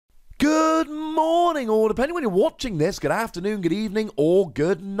morning, or depending when you're watching this, good afternoon, good evening, or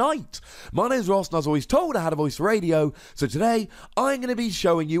good night. My name's Ross, and as always told, I had a voice for radio, so today I'm going to be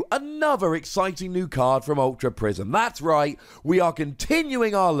showing you another exciting new card from Ultra Prism. That's right, we are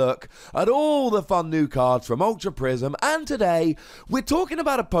continuing our look at all the fun new cards from Ultra Prism, and today we're talking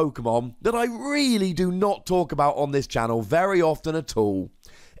about a Pokemon that I really do not talk about on this channel very often at all.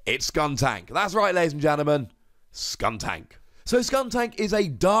 It's Skuntank. That's right, ladies and gentlemen, Skuntank. So Skuntank is a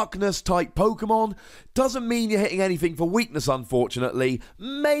darkness-type Pokemon. Doesn't mean you're hitting anything for weakness, unfortunately.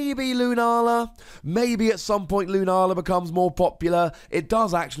 Maybe Lunala. Maybe at some point Lunala becomes more popular. It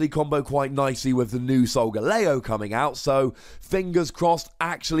does actually combo quite nicely with the new Solgaleo coming out, so fingers crossed,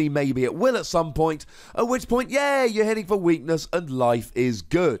 actually maybe it will at some point, at which point, yeah, you're hitting for weakness and life is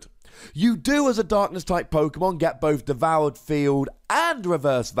good. You do, as a darkness-type Pokemon, get both Devoured Field and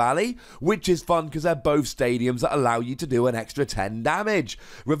Reverse Valley, which is fun because they're both stadiums that allow you to do an extra 10 damage.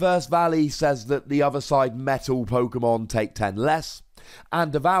 Reverse Valley says that the other side metal Pokemon take 10 less,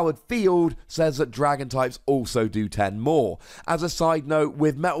 and Devoured Field says that Dragon types also do 10 more. As a side note,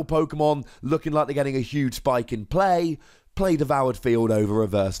 with metal Pokemon looking like they're getting a huge spike in play Devoured Field over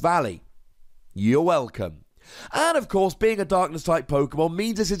Reverse Valley. You're welcome. And of course, being a Darkness-type Pokemon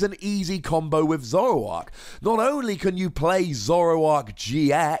means this is an easy combo with Zoroark. Not only can you play Zoroark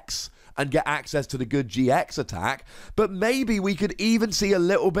GX and get access to the good GX attack, but maybe we could even see a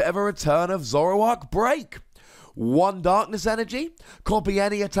little bit of a return of Zoroark Break. One Darkness Energy, copy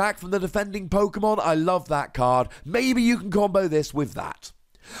any attack from the defending Pokemon. I love that card. Maybe you can combo this with that.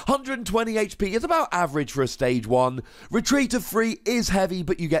 120 HP is about average for a stage 1. Retreat of 3 is heavy,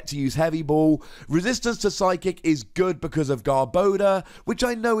 but you get to use Heavy Ball. Resistance to Psychic is good because of Garbodor, which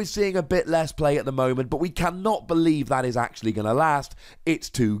I know is seeing a bit less play at the moment, but we cannot believe that is actually going to last. It's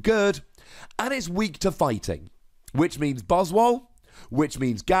too good. And it's weak to fighting, which means Buzzwole, which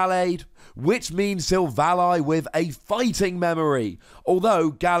means Gallade, which means Silvally with a fighting memory.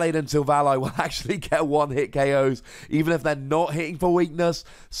 Although Gallade and Silvally will actually get one-hit KOs, even if they're not hitting for weakness.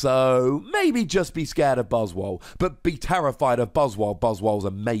 So maybe just be scared of Buzzwole, but be terrified of Buzzwole. Buzzwole's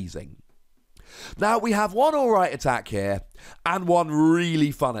amazing. Now, we have one alright attack here, and one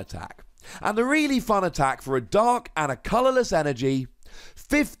really fun attack. And the really fun attack for a dark and a colourless energy,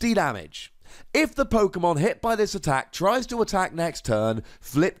 50 damage. If the Pokemon hit by this attack tries to attack next turn,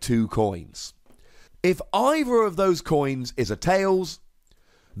 flip 2 coins. If either of those coins is a Tails,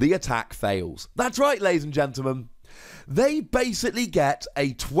 the attack fails. That's right, ladies and gentlemen. They basically get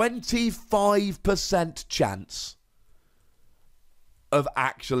a 25% chance of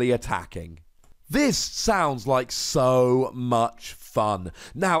actually attacking. This sounds like so much fun.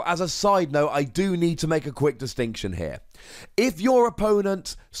 Now, as a side note, I do need to make a quick distinction here. If your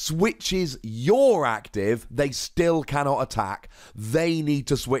opponent switches your active, they still cannot attack. They need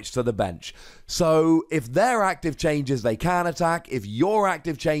to switch to the bench. So if their active changes, they can attack. If your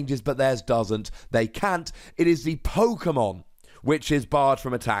active changes but theirs doesn't, they can't. It is the Pokemon which is barred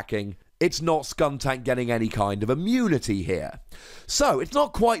from attacking. It's not Skuntank getting any kind of immunity here. So, it's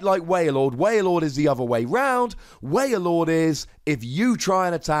not quite like Wailord. Wailord is the other way round. Wailord is, if you try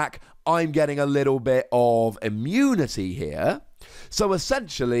and attack, I'm getting a little bit of immunity here. So,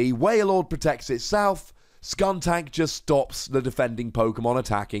 essentially, Wailord protects itself. Skuntank just stops the defending Pokemon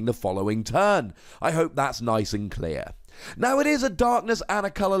attacking the following turn. I hope that's nice and clear. Now, it is a darkness and a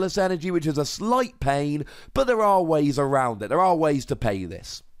colourless energy, which is a slight pain, but there are ways around it. There are ways to pay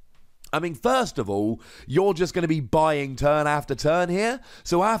this. I mean, first of all, you're just going to be buying turn after turn here.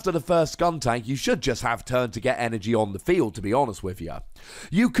 So after the first Skuntank, you should just have turn to get energy on the field, to be honest with you.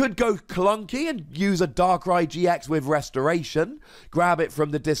 You could go clunky and use a Darkrai GX with Restoration, grab it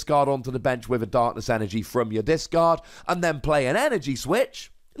from the discard onto the bench with a Darkness Energy from your discard, and then play an Energy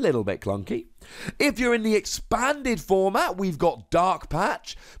Switch. A little bit clunky. If you're in the expanded format, we've got Dark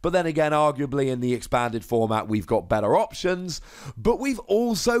Patch, but then again, arguably in the expanded format, we've got better options, but we've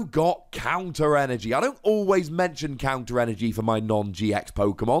also got Counter Energy. I don't always mention Counter Energy for my non-GX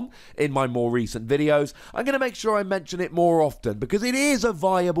Pokemon in my more recent videos. I'm going to make sure I mention it more often because it is a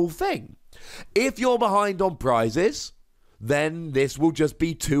viable thing. If you're behind on prizes, then this will just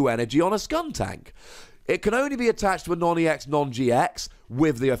be 2 energy on a Skuntank. It can only be attached to a non-EX, non-GX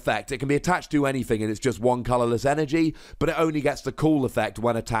with the effect. It can be attached to anything and it's just 1 colourless energy, but it only gets the cool effect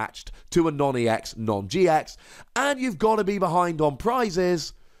when attached to a non-EX, non-GX. And you've got to be behind on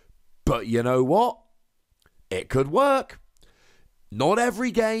prizes, but you know what? It could work. Not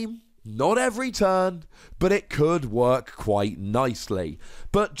every game, not every turn, but it could work quite nicely.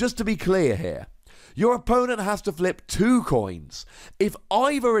 But just to be clear here, Your opponent has to flip 2 coins. If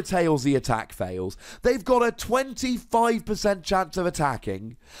either a tails the attack fails, they've got a 25% chance of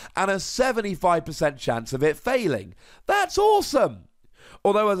attacking and a 75% chance of it failing. That's awesome!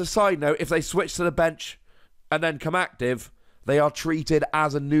 Although, as a side note, if they switch to the bench and then come active, they are treated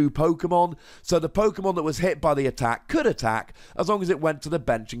as a new Pokemon, so the Pokemon that was hit by the attack could attack as long as it went to the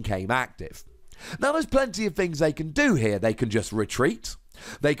bench and came active. Now, there's plenty of things they can do here. They can just retreat.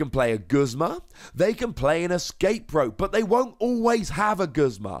 They can play a Guzma, they can play an escape rope, but they won't always have a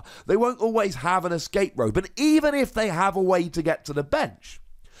Guzma. They won't always have an escape rope, and even if they have a way to get to the bench,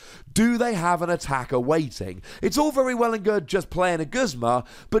 do they have an attacker waiting? It's all very well and good just playing a Guzma,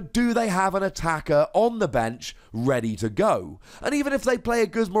 but do they have an attacker on the bench ready to go? And even if they play a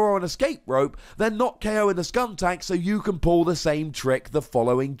Guzma or an escape rope, they're not KOing the Skuntank, so you can pull the same trick the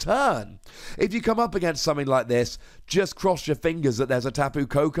following turn. If you come up against something like this, just cross your fingers that there's a Tapu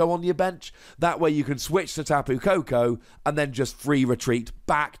Koko on your bench. That way you can switch to Tapu Koko and then just free retreat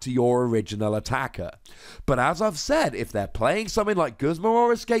back to your original attacker. But as I've said, if they're playing something like Guzma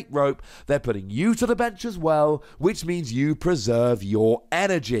or escape rope, they're putting you to the bench as well, which means you preserve your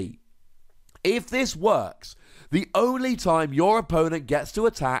energy. If this works, the only time your opponent gets to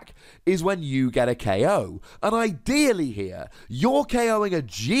attack is when you get a KO. And ideally here, you're KOing a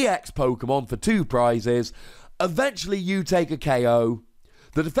GX Pokemon for 2 prizes. Eventually you take a KO.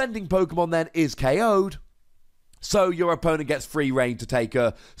 The defending Pokemon then is KO'd. So your opponent gets free reign to take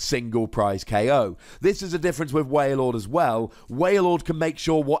a single prize KO. This is a difference with Wailord as well. Wailord can make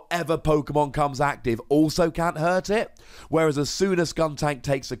sure whatever Pokemon comes active also can't hurt it. Whereas as soon as Skuntank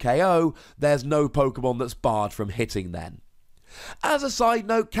takes a KO, there's no Pokemon that's barred from hitting then. As a side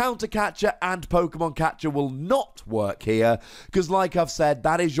note, Counter Catcher and Pokemon Catcher will not work here, because like I've said,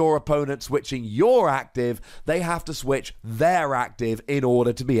 that is your opponent switching your active. They have to switch their active in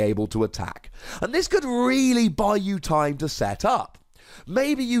order to be able to attack. And this could really buy you time to set up.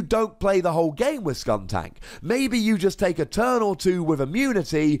 Maybe you don't play the whole game with Skuntank. Maybe you just take a turn or 2 with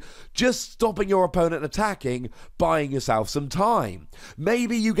immunity, just stopping your opponent attacking, buying yourself some time.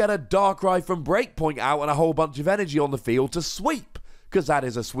 Maybe you get a Darkrai from Breakpoint out and a whole bunch of energy on the field to sweep, because that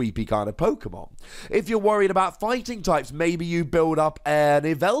is a sweepy kind of Pokemon. If you're worried about fighting types, maybe you build up an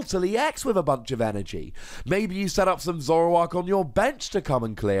Yveltal EX with a bunch of energy. Maybe you set up some Zoroark on your bench to come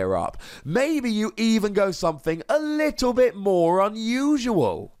and clear up. Maybe you even go something a little bit more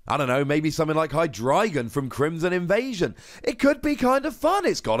unusual. I don't know, maybe something like Hydreigon from Crimson Invasion. It could be kind of fun.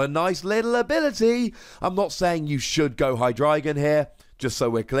 It's got a nice little ability. I'm not saying you should go Hydreigon here. Just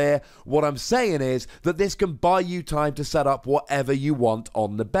so we're clear, what I'm saying is that this can buy you time to set up whatever you want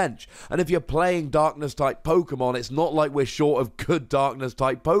on the bench. And if you're playing Darkness-type Pokemon, it's not like we're short of good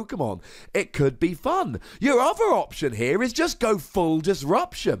Darkness-type Pokemon. It could be fun. Your other option here is just go full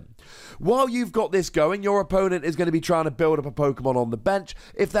Disruption. While you've got this going, your opponent is going to be trying to build up a Pokemon on the bench.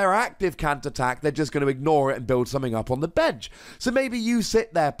 If their active can't attack, they're just going to ignore it and build something up on the bench. So maybe you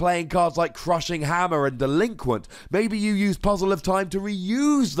sit there playing cards like Crushing Hammer and Delinquent. Maybe you use Puzzle of Time to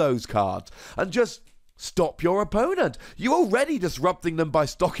reuse those cards and just stop your opponent. You're already disrupting them by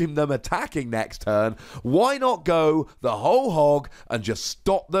stopping them attacking next turn. Why not go the whole hog and just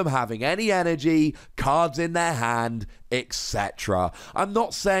stop them having any energy, cards in their hand, etc. I'm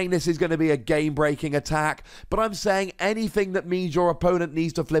not saying this is going to be a game-breaking attack, but I'm saying anything that means your opponent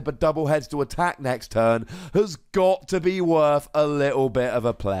needs to flip a double heads to attack next turn has got to be worth a little bit of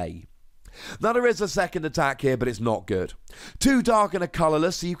a play. Now there is a second attack here, but it's not good. 2 dark and a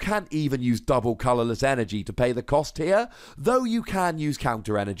colourless, so you can't even use double colourless energy to pay the cost here, though you can use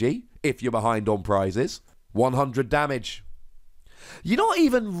counter energy if you're behind on prizes. 100 damage. You're not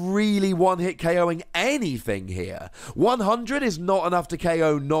even really one-hit KOing anything here. 100 is not enough to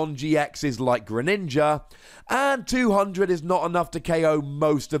KO non-GXs like Greninja, and 200 is not enough to KO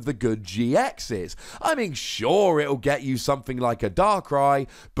most of the good GXs. I mean, sure, it'll get you something like a Darkrai,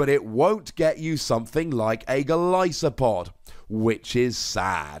 but it won't get you something like a Golisopod, which is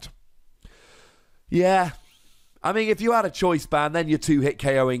sad. Yeah, I mean, if you had a choice band, then you're 2-hit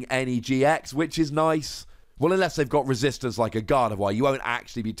KOing any GX, which is nice. Well, unless they've got resistance like a Gardevoir, you won't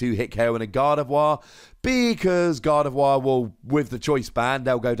actually be 2-hit KOing a Gardevoir, because Gardevoir will, with the choice band,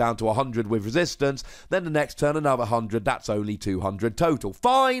 they'll go down to 100 with resistance, then the next turn another 100, that's only 200 total.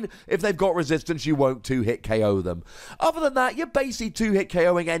 Fine, if they've got resistance, you won't 2-hit KO them. Other than that, you're basically 2-hit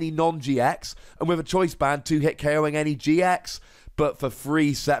KOing any non-GX, and with a choice band, 2-hit KOing any GX, but for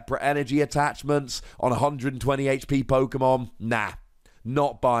 3 separate energy attachments on 120 HP Pokemon, nah.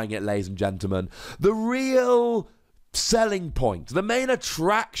 Not buying it, ladies and gentlemen. The real selling point, the main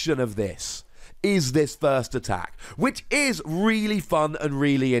attraction of this is this first attack, which is really fun and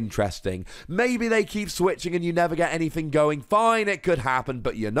really interesting. Maybe they keep switching and you never get anything going. Fine, it could happen,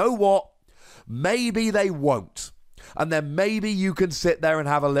 but you know what? Maybe they won't. And then maybe you can sit there and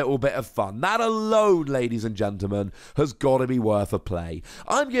have a little bit of fun. That alone, ladies and gentlemen, has got to be worth a play.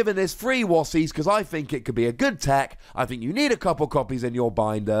 I'm giving this free Wassies because I think it could be a good tech. I think you need a couple copies in your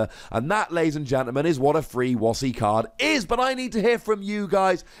binder. And that, ladies and gentlemen, is what a free Wassie card is. But I need to hear from you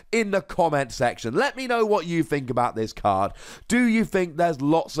guys in the comment section. Let me know what you think about this card. Do you think there's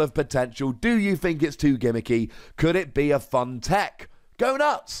lots of potential? Do you think it's too gimmicky? Could it be a fun tech? Go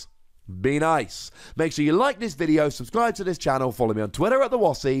nuts! Be nice. Make sure you like this video, subscribe to this channel, follow me on Twitter at The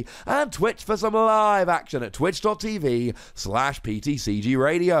Wassie, and Twitch for some live action at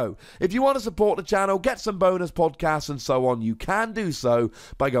twitch.tv/PTCGRadio. If you want to support the channel, get some bonus podcasts and so on, you can do so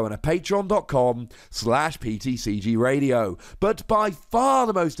by going to patreon.com/PTCGRadio. But by far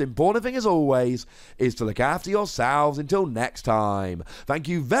the most important thing, as always, is to look after yourselves until next time. Thank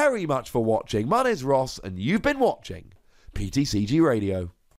you very much for watching. My name's Ross, and you've been watching PTCG Radio.